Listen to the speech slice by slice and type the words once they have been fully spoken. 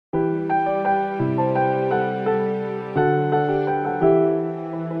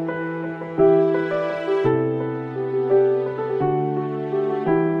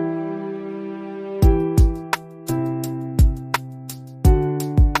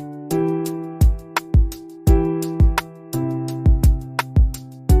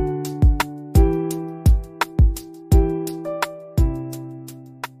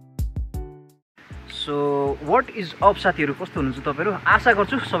Is up साथीहरू कस्तो हुनुहुन्छ तपाईहरु आशा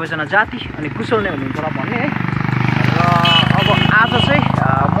गर्छु सबैजना जाति अनि कुशल नै हुनुहुन्छ होला भन्ने है र अब आज चाहिँ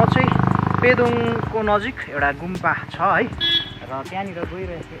म चाहिँ पेदोङको नजिक एउटा गुम्पा छ है र त्यहाँनिर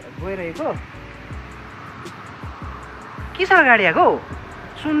गइरहेको के छ गाडी आको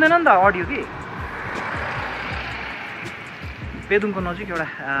सुन्दैन नि त अडियो कि पेदोङको नजिक एउटा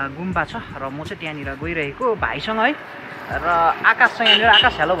गुम्पा छ र म चाहिँ त्यहाँनिर गइरहेको भाइसँग है र आकाश चाहिँ यहाँनिर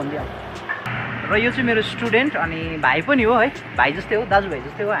आकाश हेलो भनिदियो र यो चाहिँ मेरो स्टुडेन्ट अनि भाइ पनि हो है भाइ जस्तै हो दाजुभाइ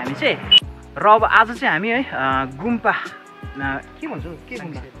जस्तै हो हामी चाहिँ र अब आज चाहिँ हामी है गुम्पा के भन्छौँ के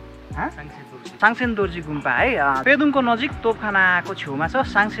गुम्पा साङसेन दोर्जी गुम्पा है पेदोङको नजिक तोपखानाको छेउमा छ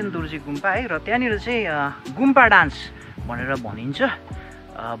साङसेन दोर्जी गुम्पा है र त्यहाँनिर चाहिँ गुम्पा डान्स भनेर भनिन्छ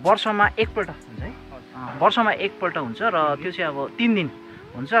वर्षमा एकपल्ट हुन्छ है वर्षमा एकपल्ट हुन्छ र त्यो चाहिँ अब 3 दिन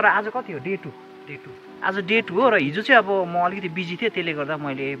हुन्छ र आज कति हो डे 2 आज डे 2 हो र हिजो चाहिँ अब म अलिकति बिजी थिएँ त्यसले गर्दा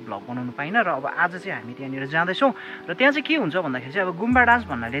मैले भ्लग बनाउनु पाइनँ र अब आज चाहिँ हामी त्यहाँनिर जाँदैछौँ र त्यहाँ चाहिँ के हुन्छ भन्दाखेरि चाहिँ अब गुम्बा डान्स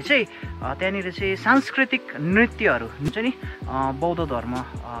भन्नाले चाहिँ त्यहाँनिर चाहिँ सांस्कृतिक नृत्यहरू हुन्छ नि बौद्ध धर्म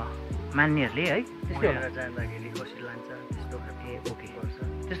मान्नेहरूले है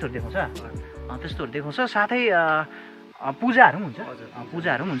त्यस्तोहरू देखाउँछ त्यस्तोहरू देखाउँछ साथै पूजाहरू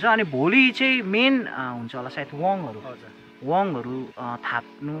पनि हुन्छ अनि भोलि चाहिँ मेन हुन्छ होला सायद वङहरू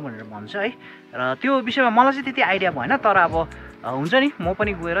थाप्नु भनेर भन्छ है र त्यो विषयमा मलाई चाहिँ त्यति आइडिया भएन तर अब हुन्छ नि म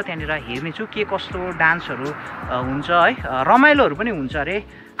पनि गएर त्यहाँनिर हेर्नेछु के कस्तो डान्सहरू हुन्छ है रमाइलोहरू पनि हुन्छ अरे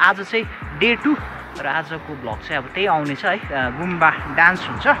आज चाहिँ डे 2 र आजको भ्लग चाहिँ अब त्यही आउनेछ है गुम्बा डान्स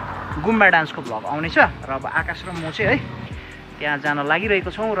हुन्छ गुम्बा डान्सको भ्लग आउनेछ र अब आकाश र म चाहिँ है त्यहाँ जान लागिरहेको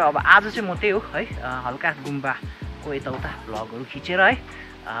छौँ र अब आज चाहिँ म त्यही हो है हल्का गुम्बाको यताउता भ्लगहरू खिचेर है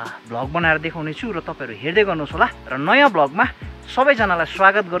भ्लग बनाएर देखाउने छु र तपाईहरु हेर्दै गर्नुहोस् होला र नयाँ भ्लगमा सबैजनालाई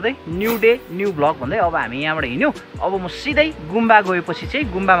स्वागत गर्दै न्यू डे न्यू भ्लग भन्दै अब हामी यहाँबाट हिँड्यौँ अब म सिधै गुम्बा गएपछि चाहिँ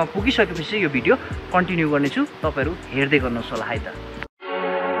गुम्बामा पुगिसकेपछि यो भिडियो कन्टिन्यू गर्नेछु तपाईहरु हेर्दै गर्नुहोस् होला है त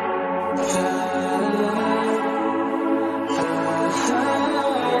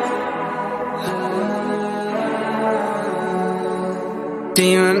Do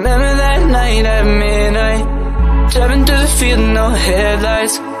you remember that night at midnight? Driving through the field, no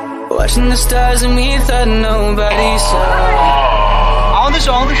headlights. Watching the stars and we thought nobody saw. On this.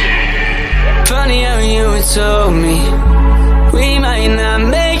 Funny how you told me we might not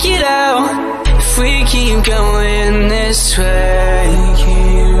make it out if we keep going this way.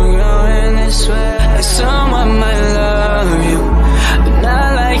 Like someone might love you, but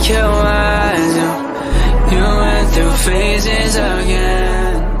not like how I do. You went through phases again.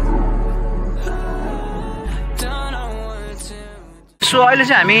 So अहिले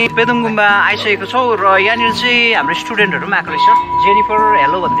चाहिँ हामी पेदोङ गुम्बा आइसकेको छौँ र यहाँनिर चाहिँ हाम्रो स्टुडेन्टहरू पनि आएको रहेछ जेनिफर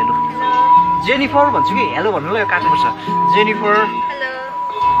हेलो भनिदिनु जेनिफर भन्छु कि हेलो भन्नुलाई यो काट्नुपर्छ जेनिफर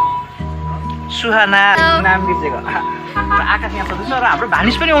सुहाना नाम बिर्सेको र आकाश यहाँ छँदैछ र हाम्रो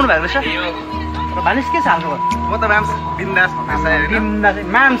भानिस पनि आउनु भएको रहेछ र भानिस के छ हाल्नु म त माम्स बिन्दास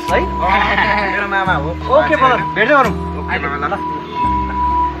माम्स है मेरो मामा हो ओके ब्रदर भेट्दै गरौँ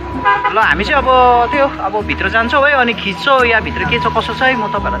ल हामी चाहिँ अब त्यो अब भित्र जान्छौँ है अनि खिच्छौँ यहाँ भित्र के छ कसो छ है म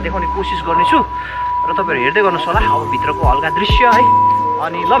तपाईँहरूलाई देखाउने कोसिस गर्नेछु र तपाईँहरू हेर्दै गर्नुहोस् होला अब भित्रको हल्का दृश्य है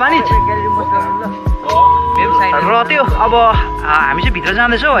अनि ल भानिज र त्यो अब हामी चाहिँ भित्र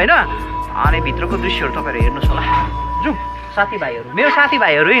जाँदैछौँ होइन अनि भित्रको दृश्यहरू तपाईँहरू हेर्नुहोस् होला जाउँ साथीभाइहरू मेरो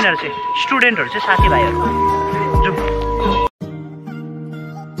साथीभाइहरू यिनीहरू चाहिँ स्टुडेन्टहरू चाहिँ साथीभाइहरू जाउँ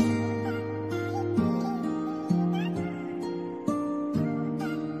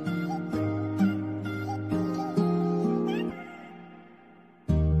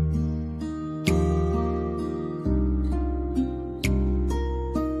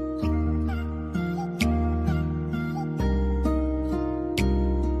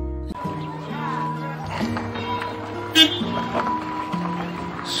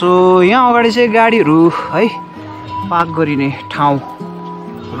सो यहाँ अगाडि चाहिँ गाडीहरू है पार्क गरिने ठाउँ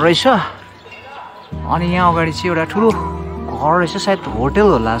रहेछ अनि यहाँ अगाडि चाहिँ एउटा ठुलो घर रहेछ सायद होटल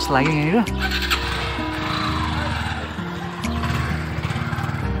होला जस्तो लाग्यो यहाँनिर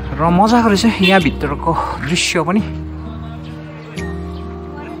र मजाको रहेछ यहाँ भित्रको दृश्य पनि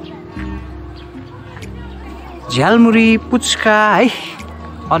झ्यालमुरी पुच्का है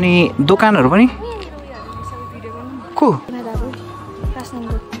अनि दोकानहरू पनि को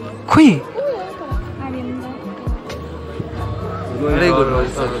खोइ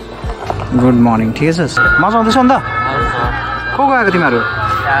गुड मर्निङ ठिकै छस् मजा आउँदैछ नि त को गएको तिमीहरू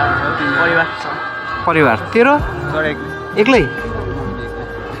परिवार तेरो एक्लै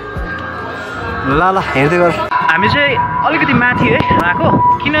ल हेर्दै गर हामी चाहिँ अलिकति माथि है आएको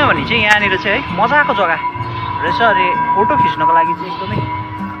किनभने चाहिँ यहाँनिर चाहिँ है मजाको जग्गा रहेछ अरे फोटो खिच्नको लागि चाहिँ एकदमै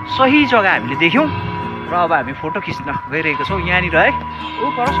सही जग्गा हामीले देख्यौँ र र अब हामी फोटो खिच्न गइरहेको छौँ यहाँनिर है ऊ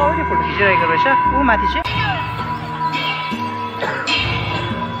पर सबैले फोटो खिचिरहेको रहेछ ऊ माथि चाहिँ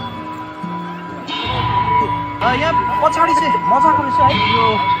यहाँ पछाडि चाहिँ मजाको रहेछ है यो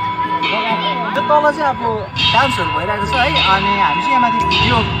तल चाहिँ अब डान्सहरू भइरहेको छ है अनि हामी चाहिँ यहाँ माथि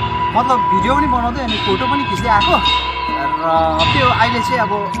भिडियो मतलब भिडियो पनि बनाउँदै अनि फोटो पनि खिच्दै आएको र त्यो अहिले चाहिँ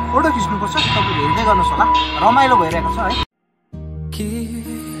अब फोटो खिच्नुपर्छ तपाईँले हेर्दै गर्नुहोस् होला रमाइलो भइरहेको छ है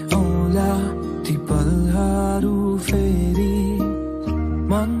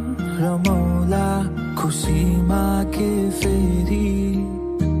मन रमौला खुसीमा के फेरि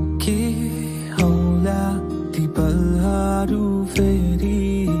के होला ती पलहरू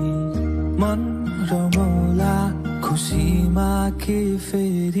फेरि मन रमौला खुसीमा के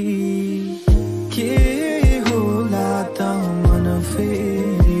फेरि के होला त मन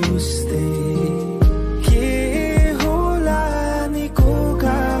फेरि उस्तै के होला निको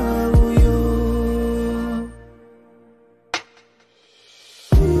गाउँ यो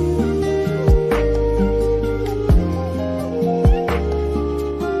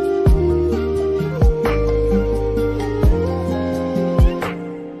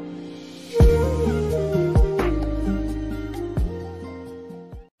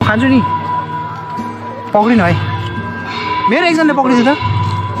खान्छु नि पक्रिनु है मेरो एकजनाले पक्रिन्छ त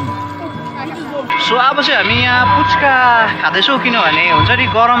सो अब चाहिँ हामी यहाँ पुच्का खाँदैछौँ किनभने हुन्छ नि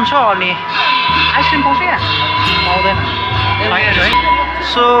गरम छ अनि आइसक्रिम पाउँछ यहाँ पाउँदैन छैन है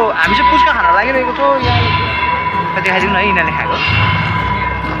सो हामी चाहिँ पुच्का खान लागिरहेको छौँ यहाँ देखाइदिउँ न है यिनीहरूले खाएको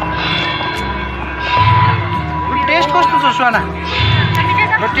टेस्ट कस्तो छ सुहाना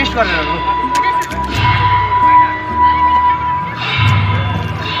र टेस्ट गरेर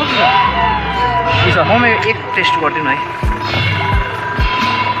म एक टेस्ट गरिदिनु है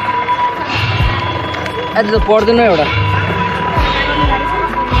आज त पर्दैन एउटा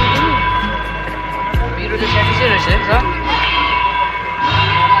मेरो त स्याटिसै रहेछ है सर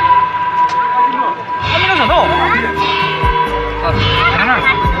अमिलो छ त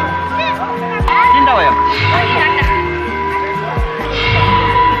चिन्ता भयो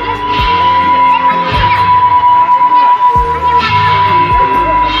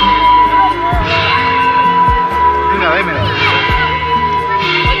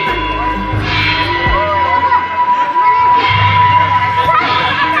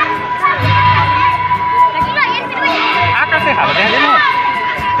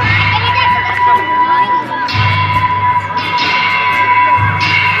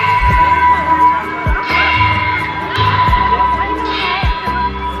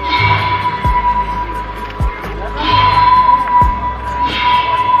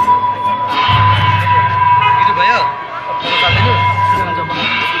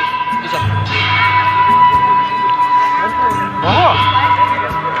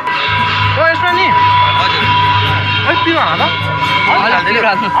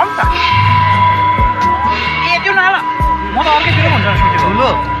त्यो नआला म त अर्कैतिर भन्छ सोचेको ठुलो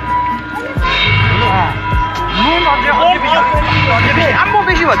नुन अझै बेसी आम्बो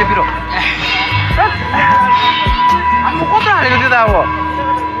बेसी भयो त्यो पिरो आम्बो कस्तो हालेको त्यो त अब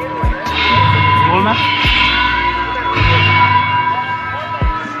झोलमा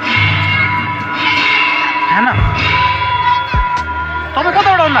खान तपाईँ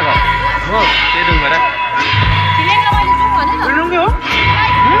कताबाट आउनुभएको हो पेदोङबाट पेदोङकै हो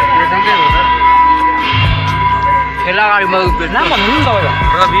पेदोङकै हो त ठेला गाडीमा नाम भन्नु नि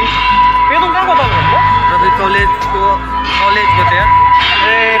तपाईँको रवि पेदोङ कहाँको तपाईँको रवि कलेजको त्यहाँ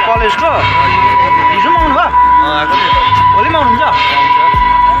ए कलेजको हिजो पनि आउनु भयो आएको थियो भोलि पनि आउनुहुन्छ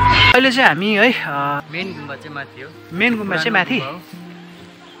अहिले चाहिँ हामी है मेन गुम्बा चाहिँ माथि हो मेन गुम्बा चाहिँ माथि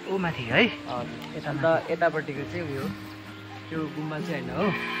ओ माथि है अन्त यतापट्टिको चाहिँ उयो त्यो गुम्बा चाहिँ होइन हो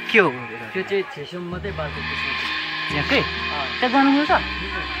के हो त्यो चाहिँ छेसुम मात्रै बाटो यहाँकै त्यहाँ जानु छ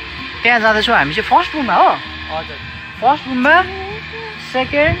त्यहाँ जाँदैछौँ हामी चाहिँ फर्स्ट रुममा हो हजुर फर्स्ट रुममा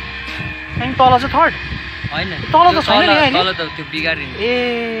सेकेन्ड त्यहाँदेखि तल चाहिँ थर्ड होइन तल त छैन नि तल त त्यो बिगारिनु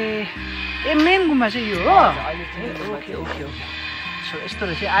ए मेन गुम्बा चाहिँ यो हो ओके ओके ओके सो यस्तो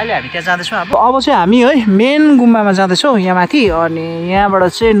रहेछ अहिले हामी त्यहाँ जाँदैछौँ अब चाहिँ हामी है मेन गुम्बामा जाँदैछौँ यहाँ माथि अनि यहाँबाट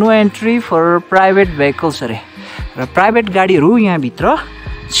चाहिँ no entry for private vehicles अरे र प्राइभेट गाडीहरू यहाँभित्र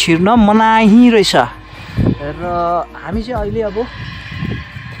छिर्न मनाही रहेछ र हामी चाहिँ अहिले अब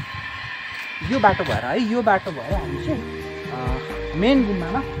यो बाटो भएर है यो बाटो भएर हामी चाहिँ मेन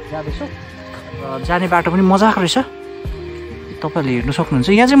गुम्बामा जाँदैछौँ र जाने बाटो पनि मजाको रहेछ तपाईँहरूले हेर्नु सक्नुहुन्छ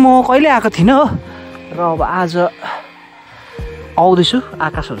यहाँ चाहिँ म कहिले आएको थिइनँ हो र अब आज आउँदैछु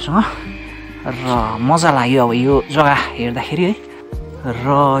आकाशहरूसँग र मजा लाग्यो अब यो जग्गा हेर्दाखेरि है र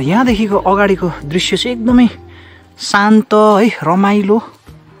यहाँदेखिको अगाडिको दृश्य चाहिँ एकदमै शान्त है रमाइलो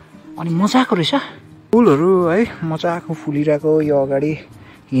अनि मजाको रहेछ फुलहरू है मजाको फुलिरहेको यो अगाडि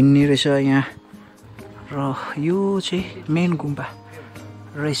हिँड्ने रहेछ यहाँ र यो चाहिँ मेन गुम्बा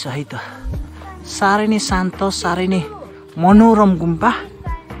रहेछ है त साह्रै नै शान्त साह्रै नै मनोरम गुम्बा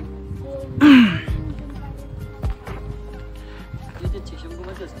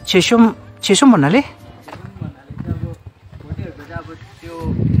छेसोम भन्नाले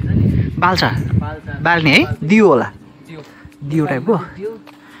बाल्छ बाल्ने है दियो होला दियो टाइपको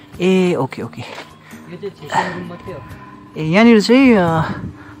ए ओके ओके ए यहाँनिर चाहिँ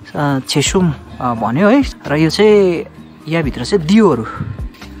छेसुम भन्यो है र यो चाहिँ यहाँभित्र चाहिँ दियोहरू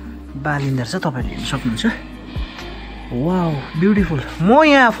बालिँदो रहेछ तपाईँले हेर्न सक्नुहुन्छ वाउ ब्युटिफुल म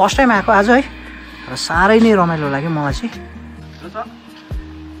यहाँ फर्स्ट टाइम आएको आज है र साह्रै नै रमाइलो लाग्यो मलाई चाहिँ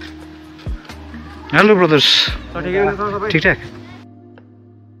हेलो ब्रदर्स ठिकठाक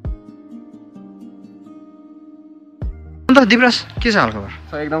अन्त दिवराज के छ हालखबर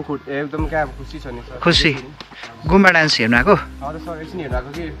एकदम क्या खुसी छ नि सर खुसी गुम्बा डान्स हेर्नु आएको हजुर सर एकछिन हेर्नु आएको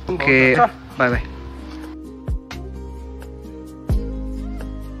कि ओके बाई बाई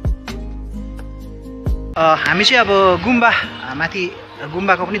हामी चाहिँ अब गुम्बा माथि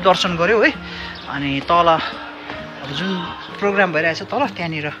गुम्बाको पनि दर्शन गऱ्यौँ है अनि तल अब जुन प्रोग्राम भइरहेछ तल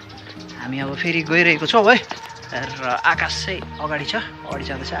त्यहाँनिर हामी अब फेरि गइरहेको छौँ है र आकाश चाहिँ अगाडि छ अगाडि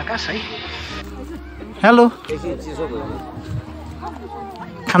जाँदैछ आकाश है हेलो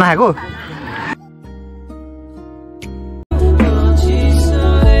खाना खाएको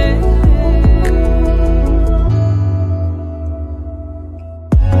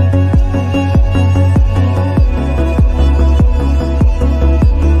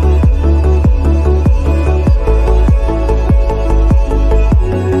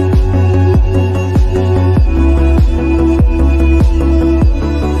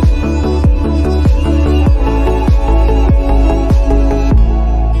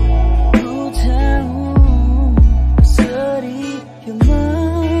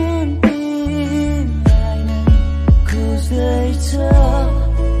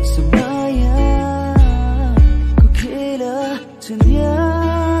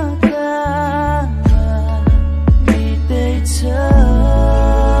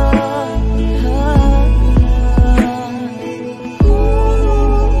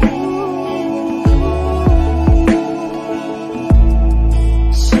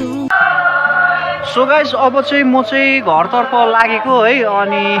सो गाइस अब चाहिँ म चाहिँ घरतर्फ लागेको है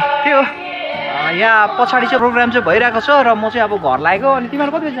अनि त्यो यहाँ पछाडि चाहिँ प्रोग्राम चाहिँ भइरहेको छ र म चाहिँ अब घर लागेको अनि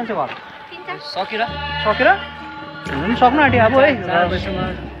तिमीहरू कति बजी जान्छ घर सकेर हुनु पनि सक्नु आँट्यो अब है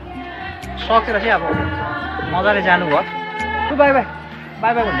सकेर चाहिँ अब मजाले जानु भयो बाई बाई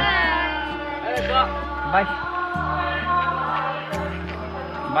बाई बाई भन्नु बाई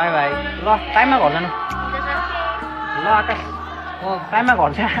बाई बाई ल टाइममा घर जानु ल आकाश टाइममा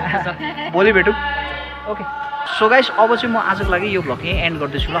घर जा भोलि भेटौँ ओके सो गाइस अब चाहिँ म आजको लागि यो भ्लग यहीँ एन्ड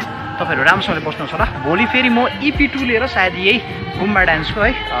गर्दैछु ल तपाईँहरू राम्रोसँगले बस्नुहोस् होला भोलि फेरि म EP2 लिएर सायद यही गुम्बा डान्सको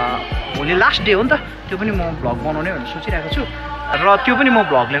है भोलि लास्ट डे हो नि त त्यो पनि म भ्लग बनाउने भनेर सोचिरहेको छु र त्यो पनि म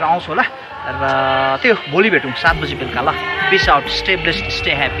भ्लग लिएर आउँछु होला र त्यो भोलि भेटौँ 7 बजी बेलुका ल piece out stay blessed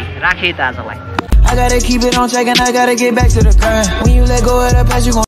stay happy राखेँ त आजलाई